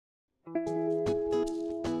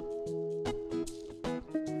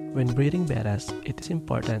When breeding bettas, it is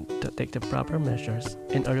important to take the proper measures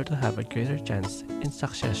in order to have a greater chance in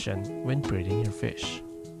succession when breeding your fish.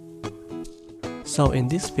 So in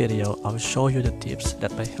this video, I'll show you the tips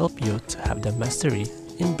that will help you to have the mastery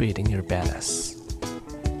in breeding your bettas.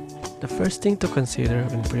 The first thing to consider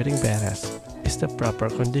when breeding bettas is the proper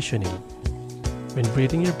conditioning. When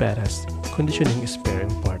breeding your bettas, conditioning is very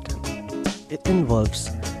important. It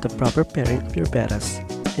involves the proper pairing of your bettas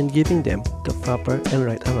and giving them the proper and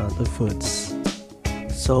right amount of foods.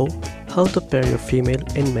 So, how to pair your female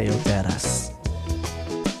and male bettas?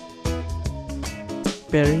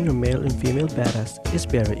 Pairing your male and female bettas is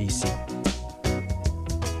very easy.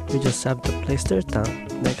 You just have to place their tongue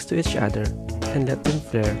next to each other and let them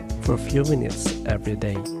flare for a few minutes every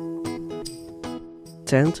day.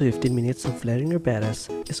 10 to 15 minutes of flaring your bettas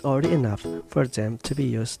is already enough for them to be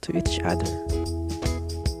used to each other.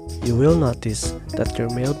 You will notice that your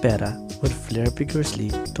male betta would flare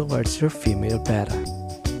vigorously towards your female betta.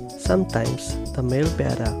 Sometimes, the male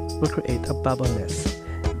betta will create a bubble nest.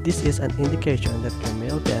 This is an indication that your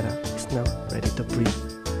male betta is now ready to breed.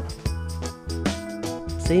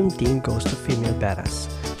 Same thing goes to female bettas.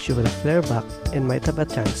 She will flare back and might have a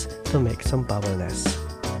chance to make some bubble nests.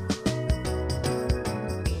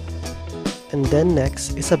 And then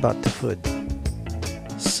next is about the food.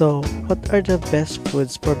 So, what are the best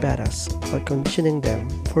foods for bettas for conditioning them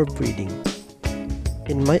for breeding?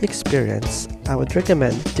 In my experience, I would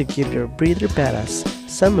recommend to give your breeder bettas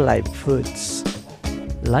some live foods.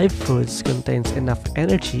 Live foods contains enough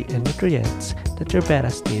energy and nutrients that your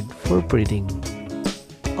bettas need for breeding.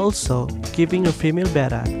 Also, giving your female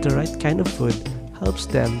betta the right kind of food helps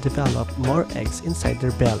them develop more eggs inside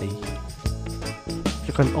their belly.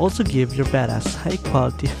 You can also give your bettas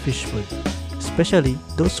high-quality fish food, especially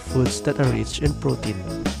those foods that are rich in protein.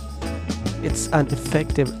 It's an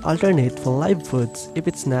effective alternate for live foods if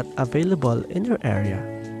it's not available in your area.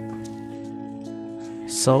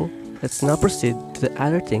 So, let's now proceed to the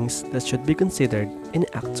other things that should be considered in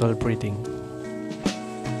actual breeding.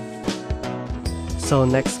 So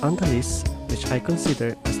next on the list, which I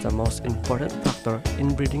consider as the most important factor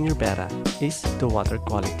in breeding your betta, is the water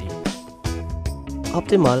quality.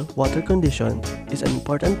 Optimal water condition is an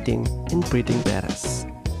important thing in breeding bettas.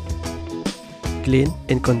 Clean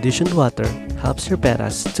and conditioned water helps your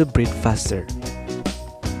bettas to breed faster.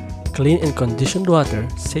 Clean and conditioned water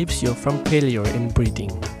saves you from failure in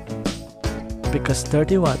breeding, because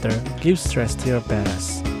dirty water gives stress to your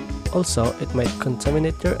bettas. Also, it might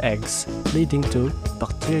contaminate your eggs, leading to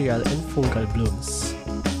bacterial and fungal blooms.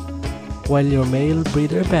 While your male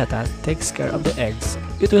breeder betta takes care of the eggs,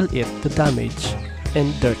 it will eat the damaged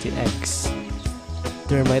and dirty eggs.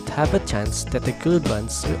 There might have a chance that the good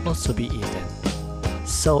ones will also be eaten.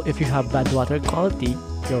 So if you have bad water quality,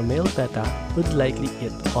 your male betta would likely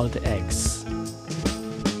eat all the eggs.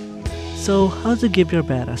 So how to give your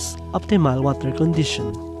bettas optimal water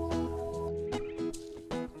condition?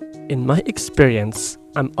 In my experience,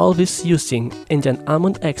 I'm always using Indian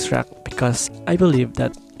almond extract because I believe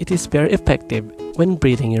that it is very effective when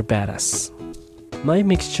breeding your bettas. My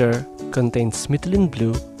mixture contains methylene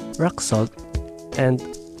blue, rock salt, and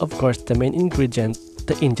of course the main ingredient,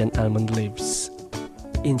 the Indian almond leaves.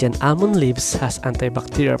 Indian almond leaves has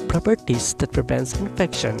antibacterial properties that prevents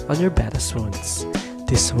infection on your bettas wounds.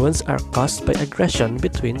 These wounds are caused by aggression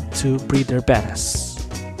between two breeder bettas.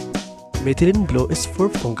 Methylene blue is for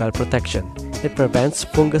fungal protection. It prevents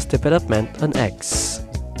fungus development on eggs.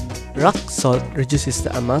 Rock salt reduces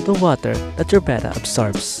the amount of water that your betta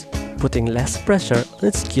absorbs, putting less pressure on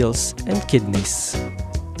its gills and kidneys.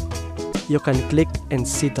 You can click and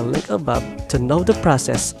see the link above to know the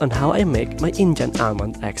process on how I make my Indian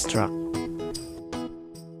almond extract.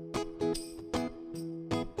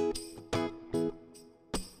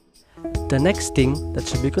 The next thing that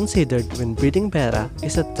should be considered when breeding betta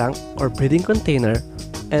is a tank or breeding container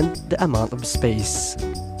and the amount of space.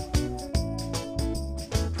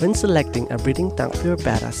 When selecting a breeding tank for your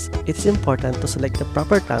bettas, it is important to select the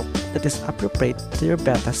proper tank that is appropriate to your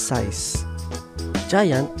betta's size.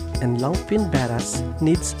 Giant and long-fin bettas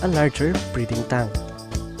needs a larger breeding tank.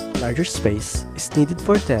 Larger space is needed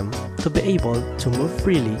for them to be able to move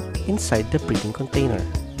freely inside the breeding container.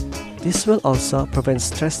 This will also prevent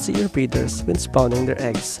stress to your breeders when spawning their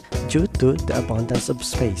eggs due to the abundance of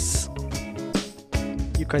space.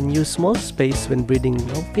 You can use small space when breeding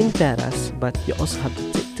long-fin bettas, but you also have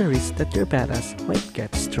to take the risk that your bettas might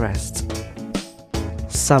get stressed.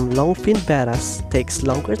 Some long-fin bettas takes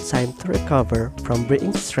longer time to recover from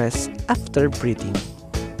breeding stress after breeding.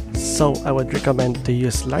 So I would recommend to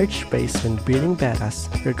use large space when breeding bettas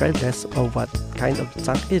regardless of what kind of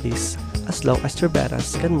tank it is, as long as your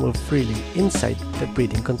bettas can move freely inside the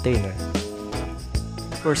breeding container.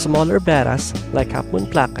 For smaller bettas, like half-moon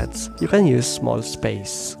plakats, you can use small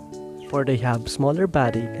space, for they have smaller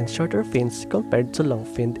body and shorter fins compared to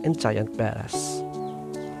long-finned and giant bettas.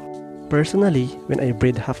 Personally, when I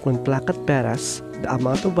breed half-moon plakat bettas, the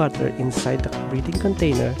amount of water inside the breeding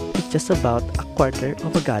container is just about a quarter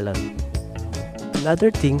of a gallon.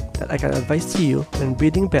 Another thing that I can advise to you when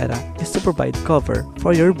breeding betta is to provide cover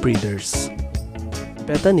for your breeders.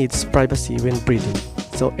 Betta needs privacy when breeding,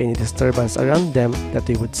 so any disturbance around them that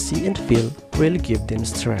they would see and feel will give them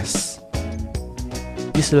stress.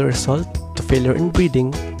 This will result to failure in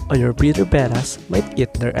breeding, or your breeder bettas might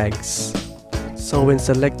eat their eggs. So when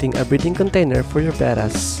selecting a breeding container for your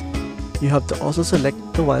bettas, you have to also select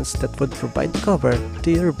the ones that would provide cover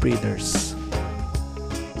to your breeders.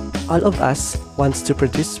 All of us wants to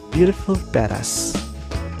produce beautiful bettas.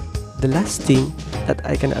 The last thing that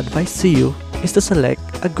I can advise to you is to select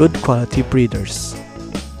a good quality breeders.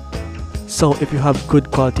 So if you have good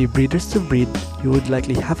quality breeders to breed, you would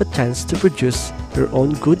likely have a chance to produce your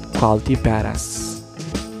own good quality bettas.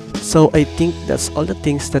 So I think that's all the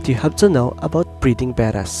things that you have to know about breeding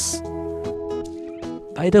bettas.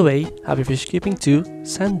 By the way, happy fish keeping to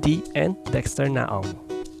Sandy and Dexter Naong.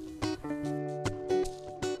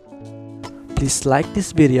 Please like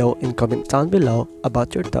this video and comment down below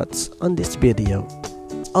about your thoughts on this video.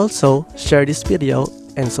 Also, share this video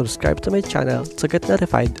and subscribe to my channel to get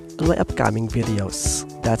notified on my upcoming videos.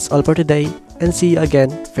 That's all for today, and see you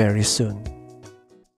again very soon.